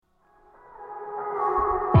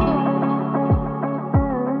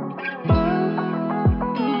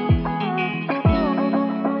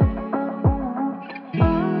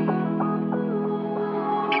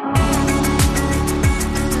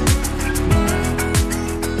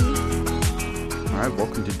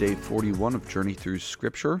welcome to day 41 of Journey Through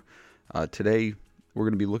Scripture. Today we're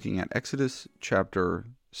going to be looking at Exodus chapter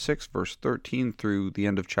 6, verse 13 through the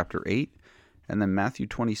end of chapter 8, and then Matthew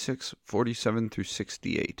 26, 47 through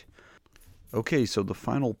 68. Okay, so the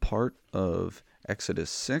final part of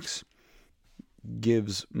Exodus 6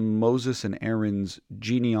 gives Moses and Aaron's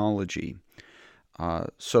genealogy.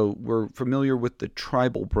 So we're familiar with the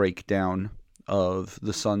tribal breakdown of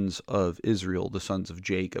the sons of Israel, the sons of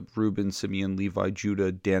Jacob: Reuben, Simeon, Levi,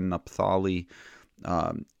 Judah, Dan, Naphtali,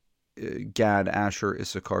 Gad, Asher,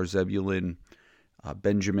 Issachar, Zebulun,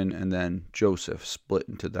 Benjamin, and then Joseph, split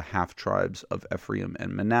into the half-tribes of Ephraim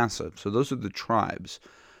and Manasseh. So those are the tribes.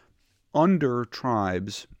 Under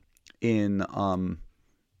tribes in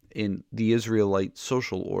the Israelite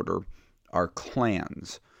social order are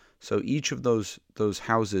clans. So each of those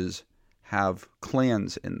houses have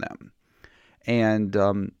clans in them. And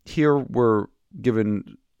here we're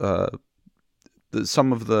given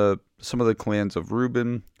some of the clans of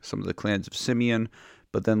Reuben, some of the clans of Simeon,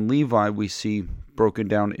 but then Levi we see broken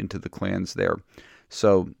down into the clans there.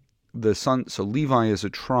 So Levi is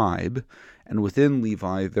a tribe, and within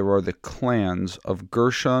Levi there are the clans of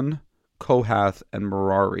Gershon, Kohath, and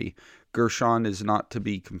Merari. Gershon is not to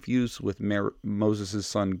be confused with Moses'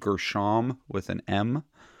 son Gershom with an M.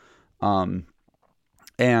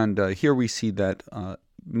 And here we see that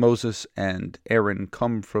Moses and Aaron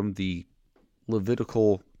come from the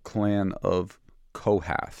Levitical clan of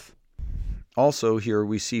Kohath. Also here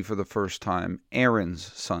we see for the first time Aaron's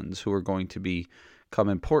sons, who are going to become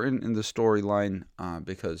important in the storyline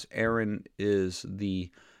because Aaron is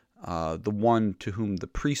the one to whom the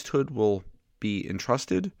priesthood will be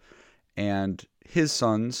entrusted, and his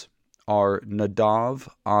sons are Nadav,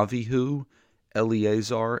 Avihu,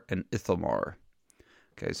 Eleazar, and Ithamar.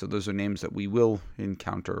 Okay, so those are names that we will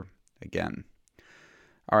encounter again.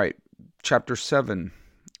 All right, chapter 7.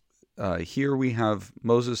 Here we have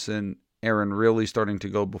Moses and Aaron really starting to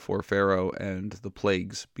go before Pharaoh, and the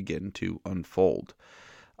plagues begin to unfold.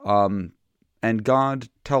 And God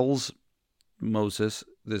tells Moses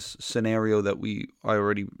this scenario that I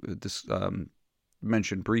already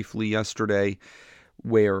mentioned briefly yesterday,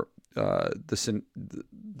 where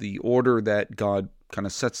the order that God kind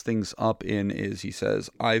of sets things up in is, he says,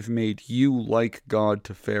 "I've made you like God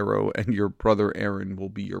to Pharaoh, and your brother Aaron will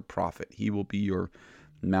be your prophet. He will be your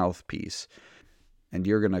mouthpiece. And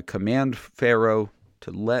you're going to command Pharaoh to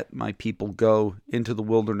let my people go into the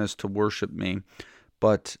wilderness to worship me.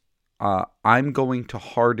 But I'm going to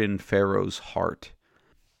harden Pharaoh's heart.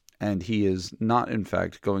 And he is not, in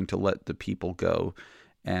fact, going to let the people go.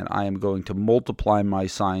 And I am going to multiply my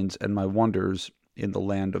signs and my wonders in the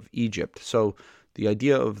land of Egypt." So the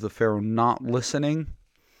idea of the Pharaoh not listening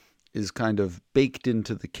is kind of baked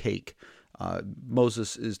into the cake.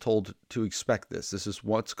 Moses is told to expect this. This is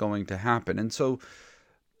what's going to happen. And so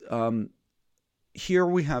here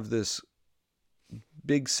we have this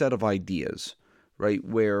big set of ideas, right,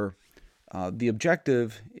 where the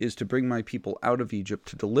objective is to bring my people out of Egypt,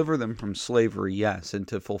 to deliver them from slavery, yes, and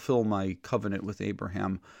to fulfill my covenant with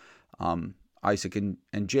Abraham, Isaac,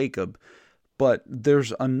 and Jacob. But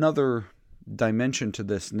there's another dimension to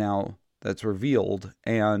this now that's revealed,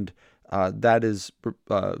 and that is,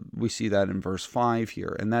 we see that in verse 5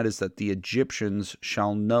 here, and that is that the Egyptians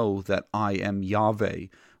shall know that I am Yahweh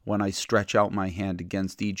when I stretch out my hand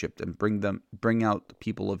against Egypt and bring out the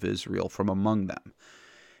people of Israel from among them.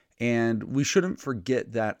 And we shouldn't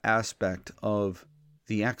forget that aspect of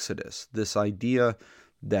the Exodus, this idea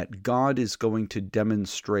that God is going to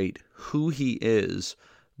demonstrate who he is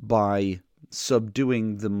by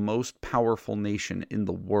subduing the most powerful nation in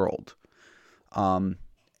the world.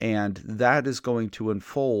 And that is going to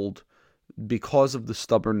unfold because of the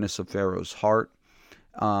stubbornness of Pharaoh's heart,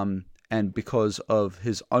 and because of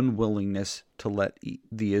his unwillingness to let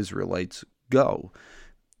the Israelites go.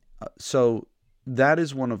 So that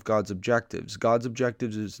is one of God's objectives. God's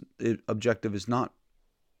objective is not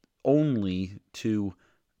only to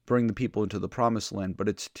bring the people into the promised land, but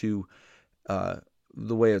it's to,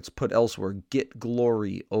 the way it's put elsewhere, get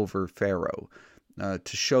glory over Pharaoh,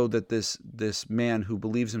 to show that this man who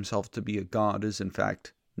believes himself to be a god is in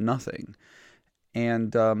fact nothing.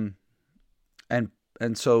 And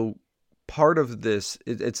so part of this,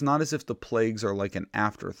 it's not as if the plagues are like an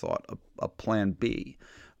afterthought, a plan B,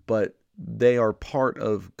 but they are part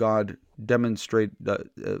of God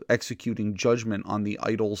executing judgment on the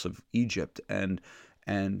idols of Egypt and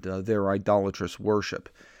their idolatrous worship.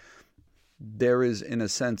 There is, in a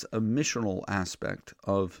sense, a missional aspect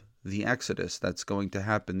of the Exodus that's going to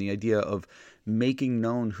happen, the idea of making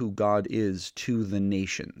known who God is to the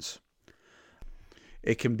nations.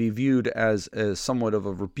 it can be viewed as somewhat of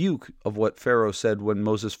a rebuke of what Pharaoh said when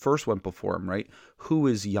Moses first went before him, right? Who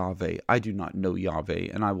is Yahweh? I do not know Yahweh,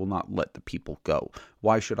 and I will not let the people go.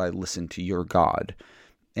 Why should I listen to your God?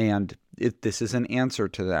 And this is an answer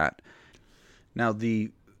to that. Now,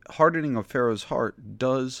 the hardening of Pharaoh's heart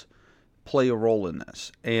does play a role in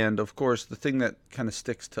this. And, of course, the thing that kind of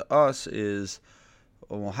sticks to us is,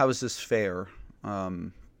 well, how is this fair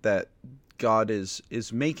that God is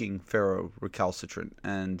making Pharaoh recalcitrant,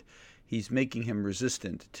 and he's making him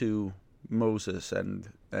resistant to Moses and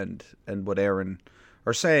what Aaron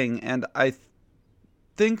are saying? And I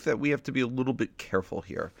think that we have to be a little bit careful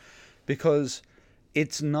here, because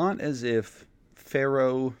it's not as if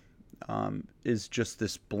Pharaoh is just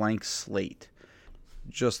this blank slate,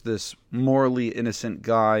 just this morally innocent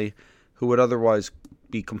guy who would otherwise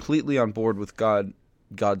be completely on board with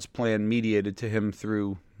God's plan mediated to him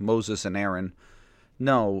through Moses and Aaron.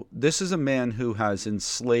 No, this is a man who has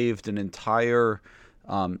enslaved an entire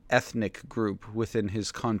ethnic group within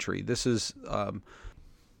his country. This is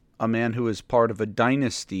a man who is part of a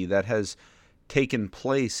dynasty that has taken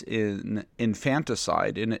place in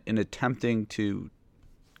infanticide, in attempting to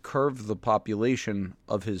curb the population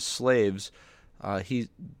of his slaves.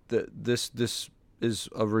 This is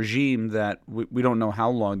a regime that we don't know how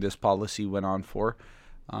long this policy went on for,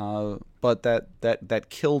 but that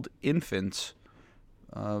killed infants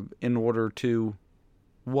in order to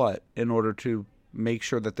what? In order to make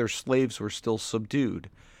sure that their slaves were still subdued.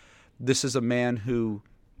 This is a man who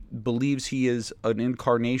believes he is an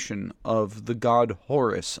incarnation of the god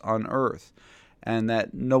Horus on earth, and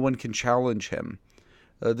that no one can challenge him.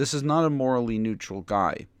 This is not a morally neutral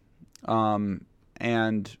guy.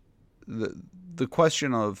 And the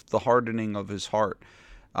question of the hardening of his heart,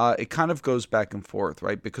 it kind of goes back and forth,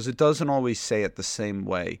 right? Because it doesn't always say it the same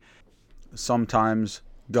way. Sometimes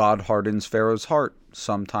God hardens Pharaoh's heart.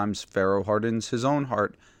 Sometimes Pharaoh hardens his own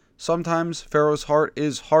heart. Sometimes Pharaoh's heart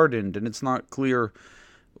is hardened, and it's not clear,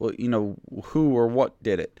 who or what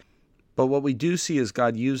did it. But what we do see is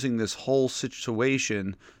God using this whole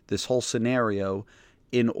situation, this whole scenario,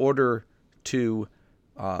 in order to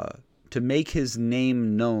make his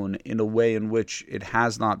name known in a way in which it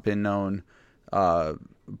has not been known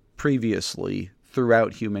previously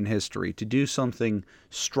throughout human history, to do something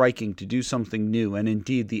striking, to do something new. And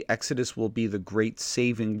indeed, the Exodus will be the great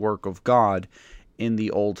saving work of God in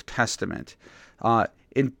the Old Testament.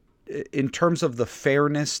 In terms of the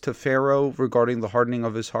fairness to Pharaoh regarding the hardening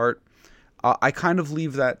of his heart, I kind of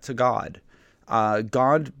leave that to God.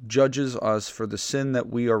 God judges us for the sin that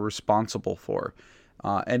we are responsible for.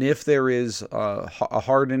 And if there is a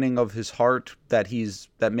hardening of his heart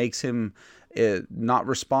that makes him not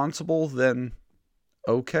responsible, then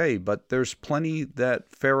okay. But there's plenty that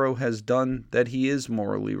Pharaoh has done that he is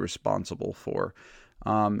morally responsible for.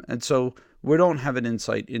 And so we don't have an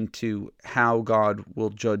insight into how God will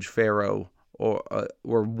judge Pharaoh,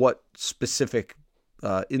 or what specific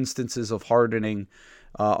instances of hardening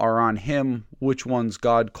are on him, which ones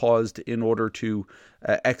God caused in order to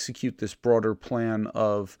execute this broader plan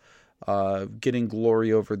of getting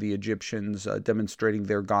glory over the Egyptians, demonstrating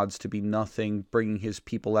their gods to be nothing, bringing his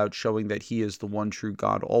people out, showing that he is the one true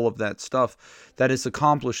God. All of that stuff that is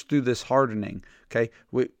accomplished through this hardening. Okay,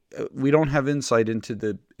 we don't have insight into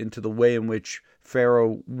the way in which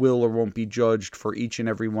Pharaoh will or won't be judged for each and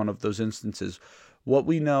every one of those instances. What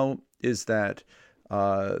we know is that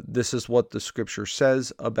this is what the scripture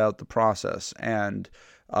says about the process, and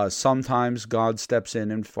sometimes God steps in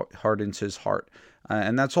and hardens his heart.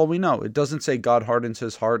 And that's all we know. It doesn't say God hardens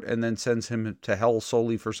his heart and then sends him to hell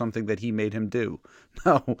solely for something that he made him do.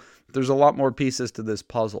 No, there's a lot more pieces to this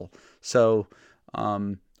puzzle. So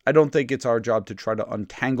I don't think it's our job to try to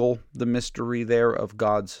untangle the mystery there of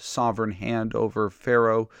God's sovereign hand over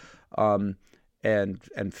Pharaoh, and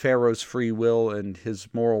Pharaoh's free will and his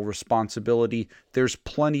moral responsibility. There's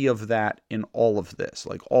plenty of that in all of this.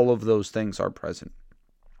 Like, all of those things are present.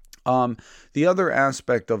 The other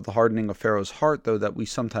aspect of the hardening of Pharaoh's heart, though, that we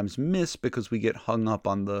sometimes miss because we get hung up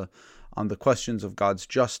on the questions of God's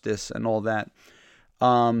justice and all that,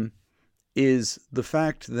 is the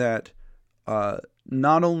fact that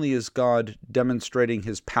not only is God demonstrating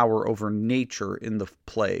his power over nature in the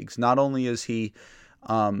plagues, not only is he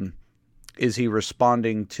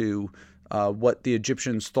responding to what the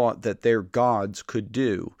Egyptians thought that their gods could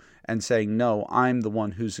do, and saying, no, I'm the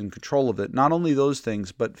one who's in control of it. Not only those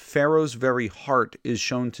things, but Pharaoh's very heart is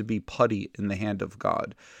shown to be putty in the hand of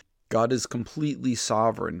God. God is completely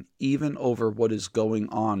sovereign, even over what is going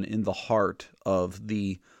on in the heart of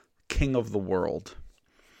the king of the world.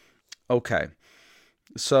 Okay,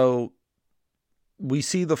 so we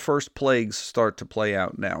see the first plagues start to play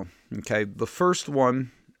out now. Okay, the first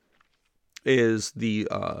one is the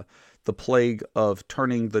plague of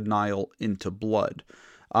turning the Nile into blood.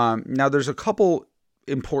 Now, there's a couple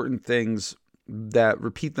important things that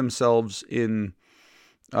repeat themselves in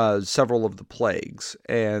several of the plagues,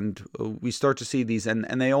 and we start to see these,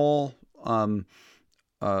 and they all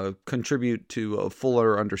contribute to a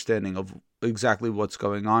fuller understanding of exactly what's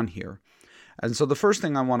going on here. And so the first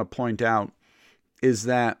thing I want to point out is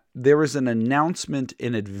that there is an announcement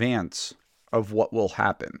in advance of what will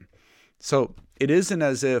happen. So it isn't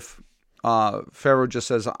as if Pharaoh just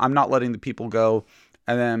says, I'm not letting the people go,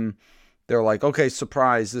 and then they're like, okay,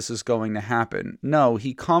 surprise, this is going to happen. No,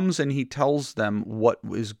 he comes and he tells them what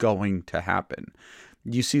is going to happen.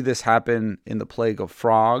 You see this happen in the plague of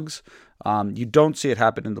frogs. You don't see it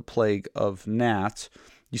happen in the plague of gnats.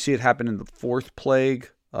 You see it happen in the fourth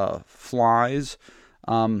plague, flies.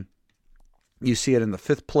 You see it in the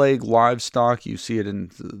fifth plague, livestock. You see it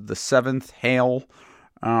in the seventh, hail.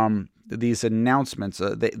 These announcements,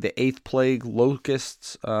 the eighth plague,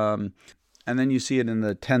 locusts. And then you see it in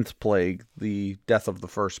the 10th plague, the death of the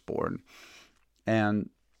firstborn. And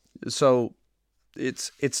so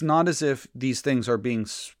it's not as if these things are being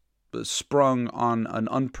sprung on an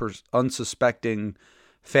unsuspecting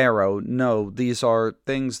Pharaoh. No, these are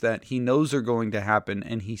things that he knows are going to happen,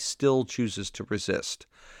 and he still chooses to resist.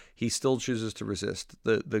 He still chooses to resist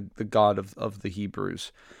the God of the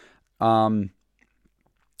Hebrews. What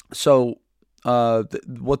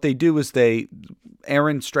they do is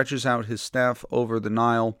Aaron stretches out his staff over the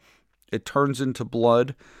Nile. It turns into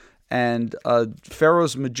blood, and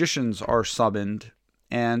Pharaoh's magicians are summoned,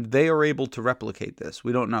 and they are able to replicate this.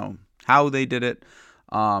 We don't know how they did it.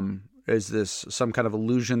 Is this some kind of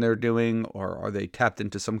illusion they're doing, or are they tapped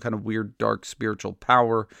into some kind of weird, dark spiritual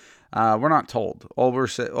power? We're not told. All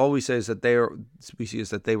we say is that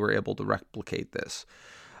they were able to replicate this.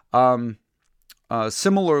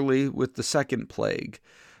 Similarly, with the second plague,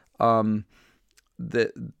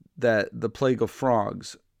 the plague of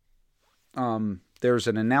frogs, there's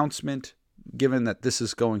an announcement given that this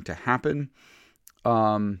is going to happen,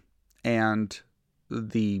 and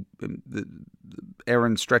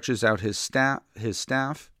Aaron stretches out his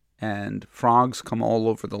staff, and frogs come all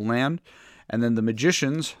over the land, and then the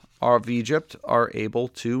magicians of Egypt are able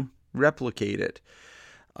to replicate it.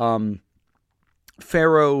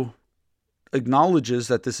 Pharaoh acknowledges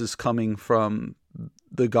that this is coming from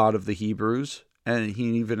the God of the Hebrews, and he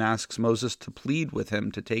even asks Moses to plead with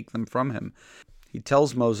him to take them from him. He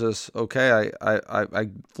tells Moses, okay, I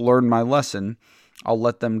learned my lesson, I'll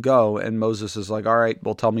let them go. And Moses is like, all right,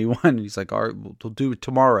 well, tell me when. And he's like, all right, we'll do it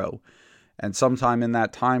tomorrow. And sometime in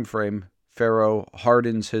that time frame, Pharaoh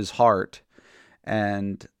hardens his heart.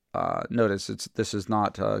 And notice, this is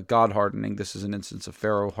not God hardening. This is an instance of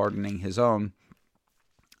Pharaoh hardening his own.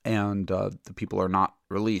 And the people are not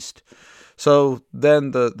released. So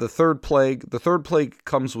then the third plague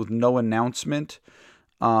comes with no announcement,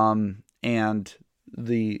 and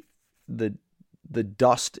the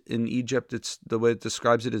dust in Egypt, it's the way it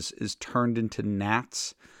describes it is turned into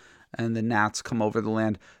gnats, and the gnats come over the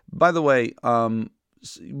land. By the way,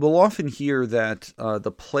 we'll often hear that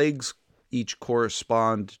the plagues each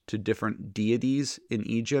correspond to different deities in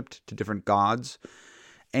Egypt, to different gods.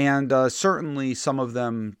 And certainly some of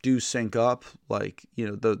them do sync up, like,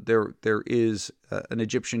 there is an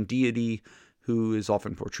Egyptian deity who is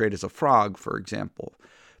often portrayed as a frog, for example.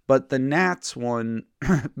 But the gnats one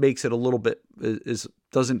makes it a little bit,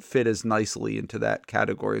 doesn't fit as nicely into that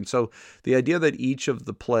category. And so the idea that each of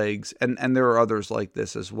the plagues, and there are others like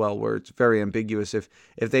this as well, where it's very ambiguous, if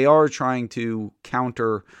they are trying to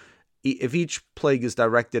counter, if each plague is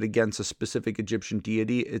directed against a specific Egyptian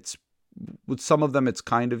deity, with some of them, it's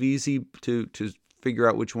kind of easy to figure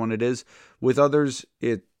out which one it is. With others,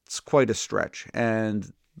 it's quite a stretch.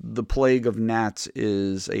 And the plague of gnats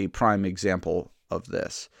is a prime example of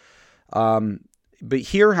this. But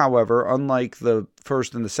here, however, unlike the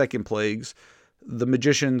first and the second plagues, the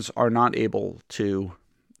magicians are not able to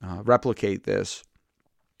replicate this.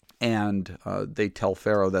 And they tell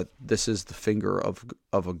Pharaoh that this is the finger of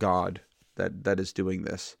a god that is doing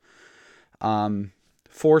this.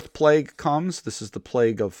 Fourth plague comes. This is the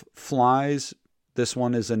plague of flies. This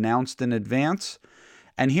one is announced in advance.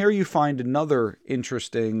 And here you find another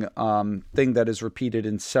interesting thing that is repeated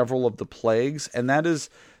in several of the plagues, and that is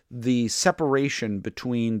the separation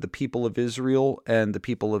between the people of Israel and the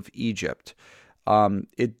people of Egypt.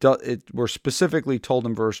 We're specifically told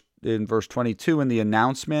in verse 22 in the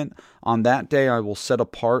announcement, on that day I will set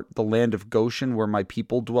apart the land of Goshen where my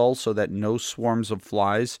people dwell, so that no swarms of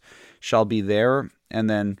flies shall be there. And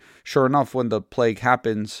then, sure enough, when the plague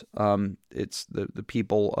happens, it's the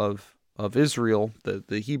people of Israel,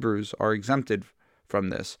 the Hebrews, are exempted from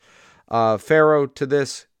this. Pharaoh to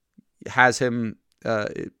this has him,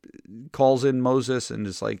 calls in Moses and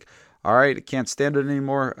is like, all right, I can't stand it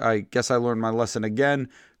anymore. I guess I learned my lesson again.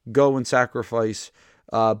 Go and sacrifice,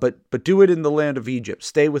 but do it in the land of Egypt.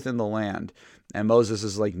 Stay within the land. And Moses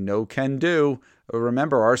is like, no can do.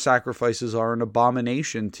 Remember, our sacrifices are an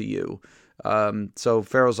abomination to you. So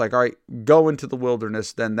Pharaoh's like, all right, go into the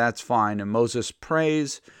wilderness, then that's fine. And Moses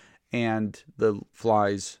prays, and the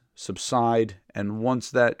flies subside. And once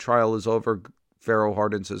that trial is over, Pharaoh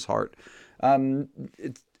hardens his heart.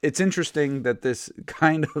 It's interesting that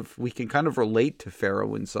we can kind of relate to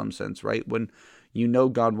Pharaoh in some sense, right? When you know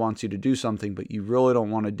God wants you to do something, but you really don't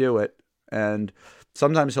want to do it. And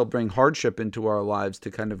sometimes he'll bring hardship into our lives to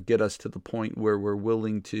kind of get us to the point where we're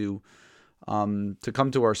willing to come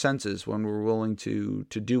to our senses, when we're willing to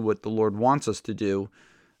do what the Lord wants us to do.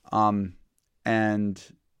 And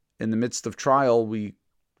in the midst of trial, we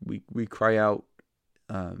cry out,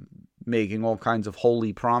 making all kinds of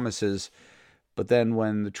holy promises. But then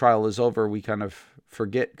when the trial is over, we kind of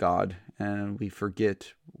forget God, and we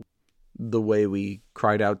forget the way we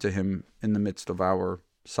cried out to him in the midst of our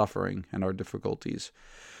suffering and our difficulties.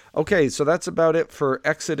 Okay, so that's about it for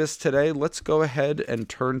Exodus today. Let's go ahead and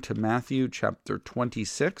turn to Matthew chapter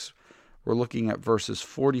 26. We're looking at verses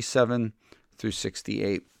 47 through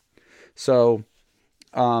 68. So,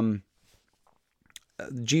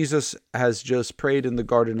 Jesus has just prayed in the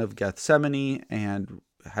Garden of Gethsemane and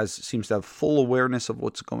seems to have full awareness of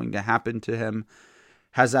what's going to happen to him,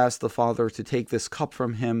 has asked the Father to take this cup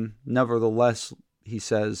from him. Nevertheless, he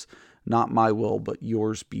says, not my will, but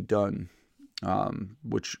yours be done,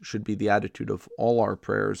 which should be the attitude of all our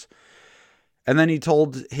prayers. And then he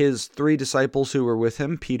told his 3 disciples who were with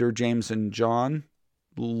him, Peter, James, and John,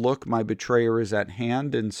 look, my betrayer is at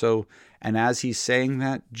hand. And as he's saying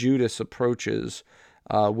that, Judas approaches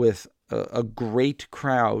with a great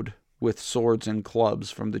crowd with swords and clubs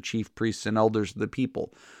from the chief priests and elders of the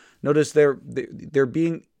people. Notice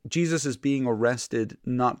Jesus is being arrested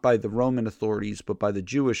not by the Roman authorities, but by the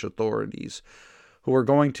Jewish authorities, who are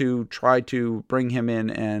going to try to bring him in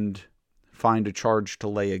and find a charge to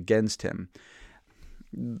lay against him.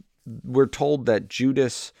 We're told that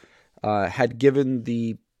Judas had given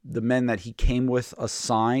the men that he came with a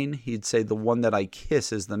sign. He'd say, the one that I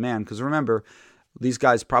kiss is the man. Because remember, these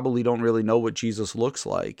guys probably don't really know what Jesus looks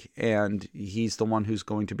like, and he's the one who's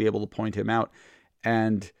going to be able to point him out.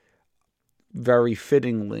 And very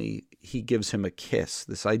fittingly, he gives him a kiss.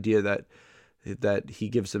 This idea that he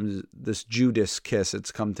gives him this Judas kiss,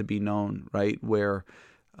 it's come to be known, right? Where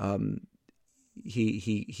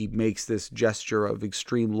he makes this gesture of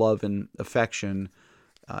extreme love and affection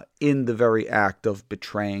in the very act of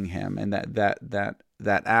betraying him, and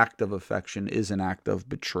that act of affection is an act of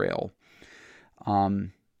betrayal.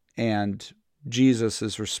 And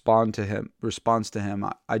Jesus' response to him,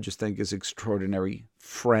 I just think is extraordinary.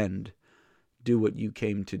 Friend, do what you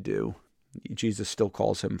came to do. Jesus still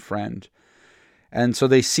calls him friend. And so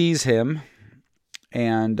they seize him,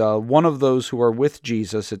 and one of those who are with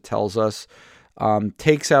Jesus, it tells us,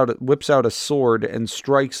 whips out a sword and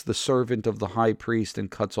strikes the servant of the high priest and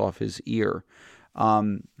cuts off his ear.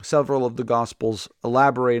 Several of the Gospels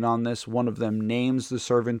elaborate on this. One of them names the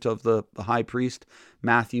servant of the high priest.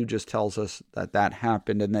 Matthew just tells us that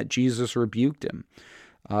happened and that Jesus rebuked him.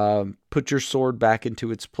 Put your sword back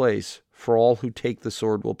into its place, for all who take the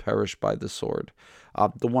sword will perish by the sword.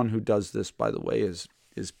 The one who does this, by the way, is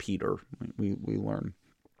Peter. We learn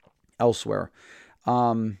elsewhere.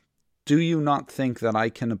 Do you not think that I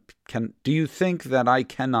do you think that I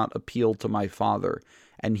cannot appeal to my Father,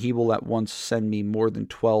 and he will at once send me more than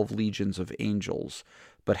 12 legions of angels?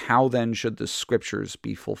 But how then should the scriptures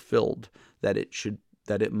be fulfilled that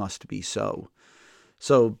it must be so?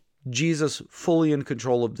 So Jesus, fully in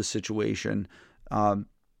control of the situation,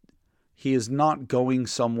 he is not going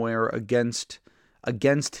somewhere against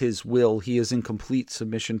his will. He is in complete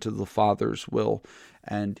submission to the Father's will,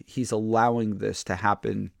 and he's allowing this to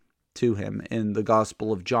happen to him. In the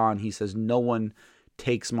Gospel of John, he says, no one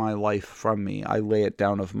takes my life from me. I lay it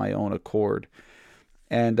down of my own accord.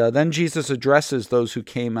 And then Jesus addresses those who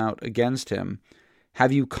came out against him.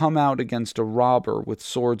 Have you come out against a robber with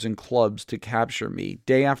swords and clubs to capture me?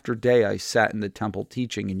 Day after day I sat in the temple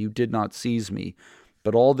teaching, and you did not seize me.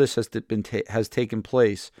 But all this has taken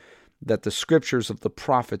place, that the scriptures of the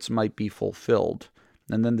prophets might be fulfilled.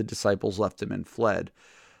 And then the disciples left him and fled.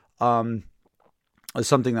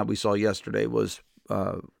 Something that we saw yesterday was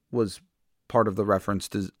part of the reference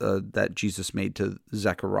to that Jesus made to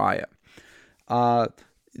Zechariah.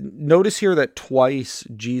 Notice here that twice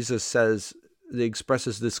Jesus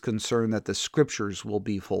expresses this concern that the scriptures will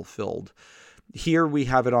be fulfilled. Here we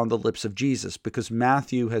have it on the lips of Jesus because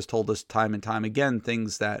Matthew has told us time and time again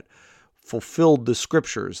things that fulfilled the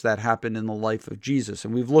scriptures that happened in the life of Jesus.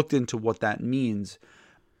 And we've looked into what that means.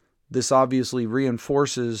 This obviously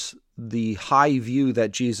reinforces the high view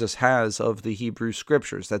that Jesus has of the Hebrew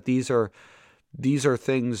scriptures, that these are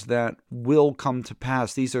things that will come to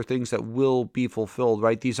pass. These are things that will be fulfilled,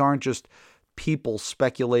 right? These aren't just people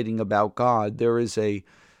speculating about God. There is a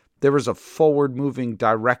forward-moving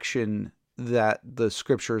direction that the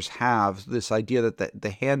scriptures have, this idea that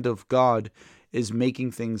the hand of God is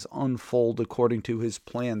making things unfold according to his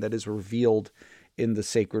plan that is revealed in the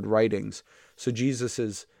sacred writings. So Jesus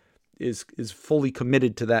is fully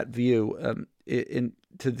committed to that view,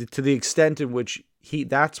 to the extent in which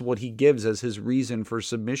that's what he gives as his reason for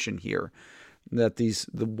submission here, that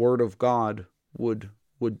the word of God would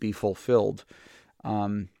be fulfilled.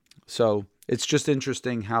 So it's just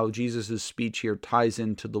interesting how Jesus' speech here ties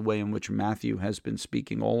into the way in which Matthew has been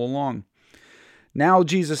speaking all along. Now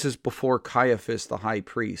Jesus is before Caiaphas, the high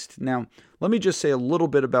priest. Now, let me just say a little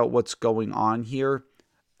bit about what's going on here.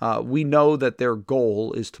 We know that their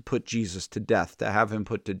goal is to put Jesus to death, to have him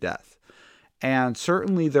put to death. And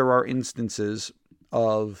certainly there are instances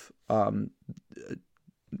of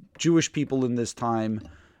Jewish people in this time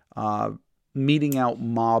meting out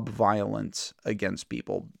mob violence against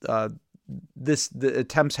people. The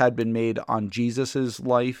attempts had been made on Jesus's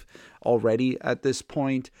life already at this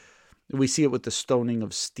point. We see it with the stoning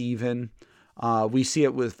of Stephen. We see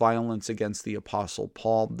it with violence against the Apostle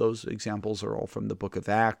Paul. Those examples are all from the book of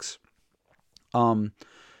Acts. And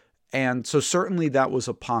so certainly that was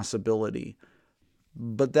a possibility.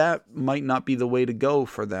 But that might not be the way to go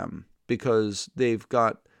for them, because they've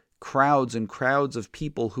got crowds and crowds of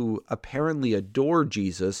people who apparently adore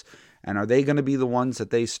Jesus. And are they going to be the ones that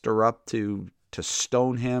they stir up to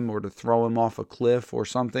stone him or to throw him off a cliff or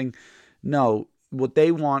something? No, what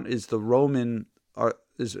they want is for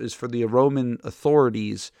the Roman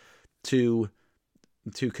authorities to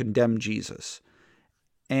condemn Jesus.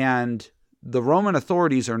 And the Roman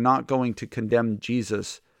authorities are not going to condemn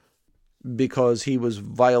Jesus because he was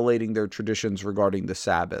violating their traditions regarding the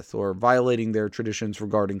Sabbath or violating their traditions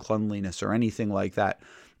regarding cleanliness or anything like that.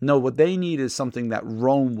 No, what they need is something that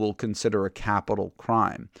Rome will consider a capital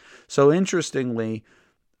crime. So interestingly,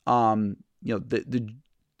 the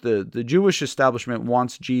Jewish establishment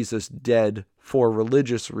wants Jesus dead for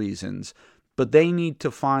religious reasons, but they need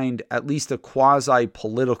to find at least a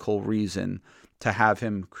quasi-political reason to have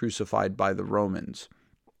him crucified by the Romans.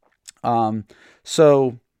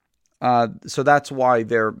 So that's why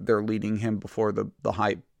they're leading him before the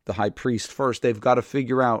high priest first. They've got to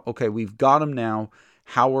figure out, okay, we've got him now.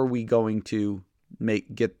 How are we going to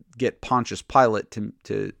get Pontius Pilate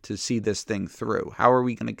to see this thing through? How are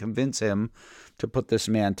we going to convince him to put this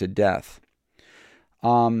man to death?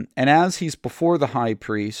 And as he's before the high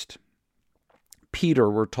priest, Peter,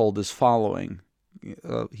 we're told, is following.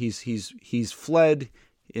 He's fled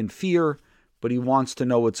in fear, but he wants to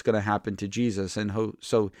know what's going to happen to Jesus, and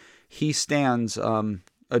so he stands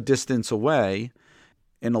a distance away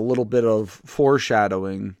in a little bit of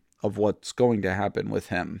foreshadowing of what's going to happen with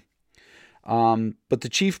him. But the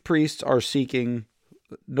chief priests are seeking,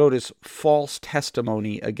 notice, false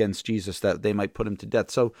testimony against Jesus that they might put him to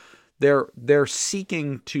death. So they're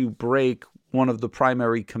seeking to break one of the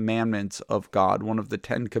primary commandments of God, one of the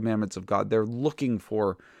 10 commandments of God. They're looking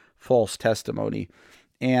for false testimony.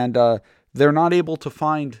 And they're not able to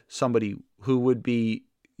find somebody who would be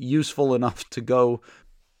useful enough to go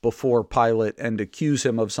before Pilate and accuse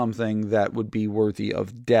him of something that would be worthy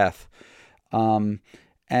of death. And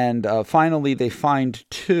finally, they find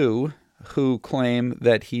two who claim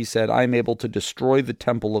that he said, "I'm able to destroy the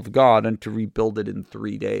temple of God and to rebuild it in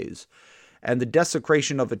 3 days." And the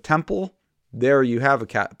desecration of a temple, there you have a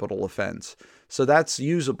capital offense. So that's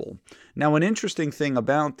usable. Now, an interesting thing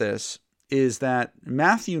about this is that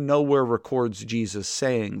Matthew nowhere records Jesus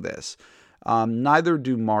saying this. Neither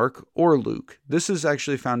do Mark or Luke. This is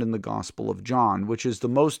actually found in the Gospel of John, which is the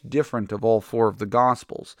most different of all 4 of the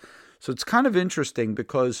Gospels. So it's kind of interesting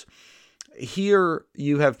because here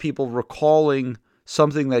you have people recalling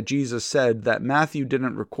something that Jesus said that Matthew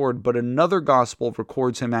didn't record, but another Gospel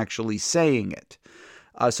records him actually saying it.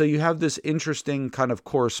 So you have this interesting kind of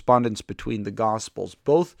correspondence between the Gospels,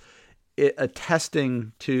 both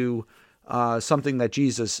attesting to something that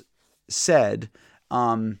Jesus said,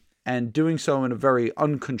 and doing so in a very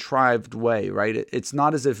uncontrived way, right? It's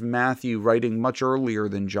not as if Matthew, writing much earlier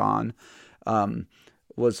than John,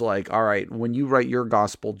 was like, all right, when you write your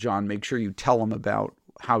gospel, John, make sure you tell them about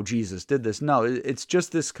how Jesus did this. No, it's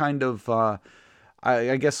just this kind of,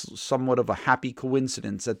 I guess, somewhat of a happy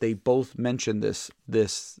coincidence that they both mention this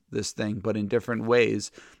thing, but in different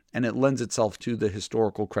ways, and it lends itself to the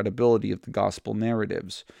historical credibility of the gospel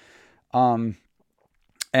narratives. So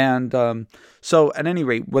at any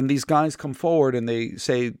rate, when these guys come forward and they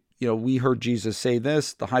say, we heard Jesus say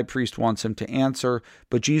this, the high priest wants him to answer,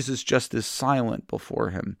 but Jesus just is silent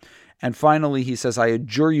before him. And finally he says, I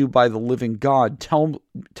adjure you by the living God, tell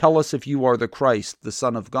us if you are the Christ, the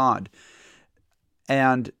Son of God.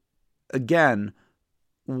 And again,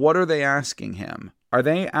 what are they asking him? Are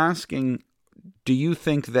they asking, do you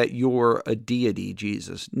think that you're a deity,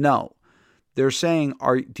 Jesus? No. They're saying,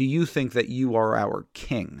 do you think that you are our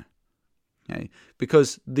king? Okay?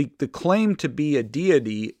 Because the claim to be a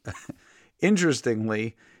deity,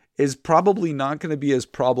 interestingly, is probably not going to be as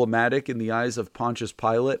problematic in the eyes of Pontius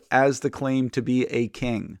Pilate as the claim to be a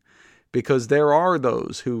king. Because there are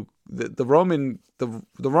those who, the Roman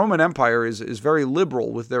Empire is very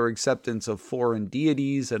liberal with their acceptance of foreign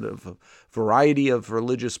deities and of a variety of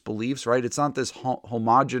religious beliefs, right? It's not this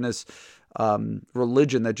homogenous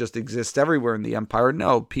religion that just exists everywhere in the empire.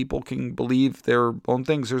 No, people can believe their own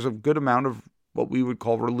things. There's a good amount of what we would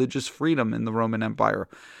call religious freedom in the Roman Empire.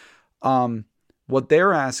 What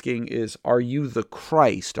they're asking is, are you the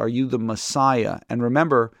Christ? Are you the Messiah? And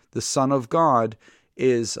remember, the Son of God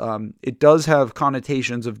is, it does have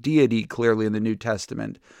connotations of deity clearly in the New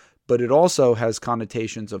Testament, but it also has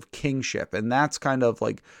connotations of kingship. And that's kind of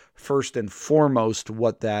like first and foremost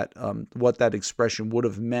what that expression would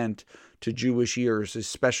have meant to Jewish ears,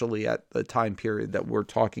 especially at the time period that we're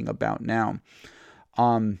talking about now.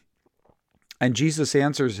 And Jesus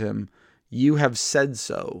answers him, you have said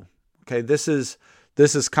so. Okay, this is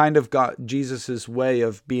kind of got Jesus's way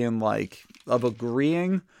of being like, of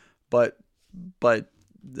agreeing, but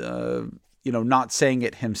not saying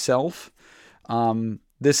it himself.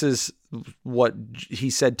 This is what he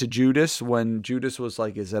said to Judas when Judas was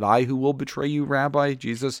like, is it I who will betray you, Rabbi?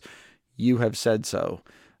 Jesus, you have said so.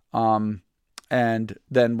 And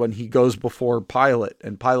then when he goes before Pilate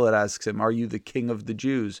and Pilate asks him, are you the king of the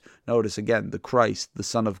Jews? Notice again, the Christ, the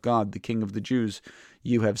Son of God, the King of the Jews,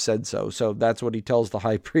 you have said so. So that's what he tells the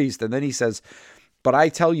high priest. And then he says, but I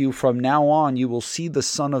tell you, from now on, you will see the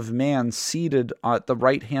Son of Man seated at the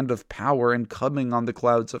right hand of power and coming on the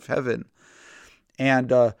clouds of heaven.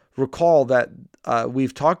 And recall that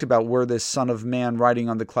we've talked about where this Son of Man riding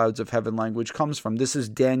on the clouds of heaven language comes from. This is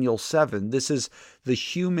Daniel 7. This is the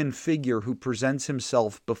human figure who presents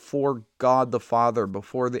himself before God the Father,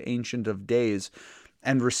 before the Ancient of Days,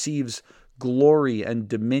 and receives glory and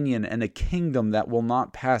dominion and a kingdom that will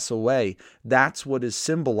not pass away. That's what is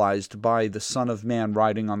symbolized by the Son of Man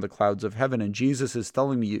riding on the clouds of heaven. And Jesus is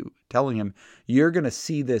telling him, you're going to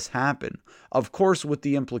see this happen. Of course, with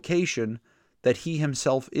the implication that he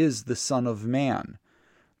himself is the Son of Man.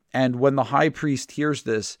 And when the high priest hears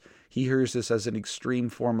this, he hears this as an extreme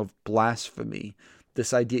form of blasphemy.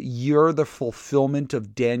 This idea, you're the fulfillment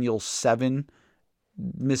of Daniel 7,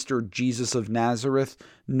 Mr. Jesus of Nazareth?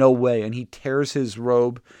 No way. And he tears his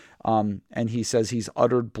robe and he says he's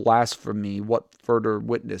uttered blasphemy. What further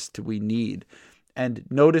witness do we need? And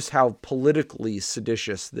notice how politically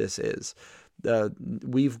seditious this is.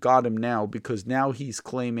 We've got him now because now he's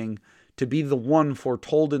claiming to be the one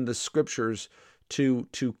foretold in the scriptures to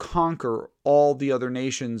conquer all the other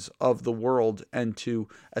nations of the world and to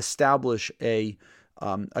establish a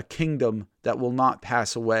kingdom that will not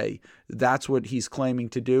pass away. That's what he's claiming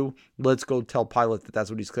to do. Let's go tell Pilate that that's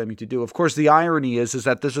what he's claiming to do. Of course, the irony is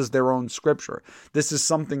that this is their own scripture. This is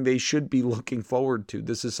something they should be looking forward to.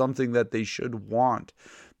 This is something that they should want.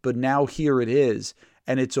 But now here it is,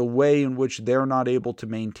 and it's a way in which they're not able to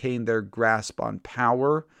maintain their grasp on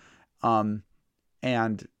power,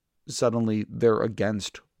 and suddenly they're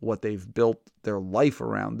against what they've built their life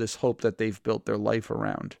around, this hope that they've built their life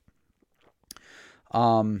around.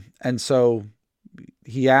 And so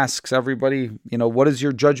he asks everybody, what is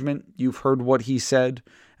your judgment? You've heard what he said.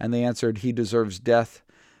 And they answered, he deserves death.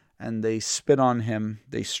 And they spit on him,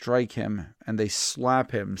 they strike him, and they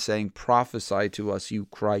slap him, saying, prophesy to us, you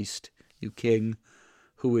Christ, you King.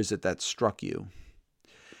 Who is it that struck you?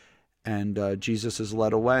 And Jesus is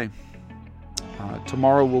led away.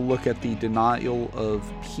 Tomorrow we'll look at the denial of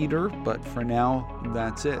Peter, but for now,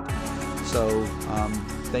 that's it. So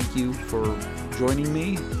thank you for joining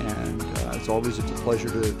me, and as always, it's a pleasure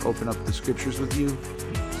to open up the scriptures with you.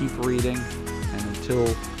 Keep reading, and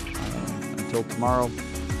until tomorrow,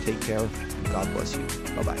 take care, and God bless you.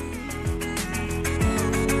 Bye-bye.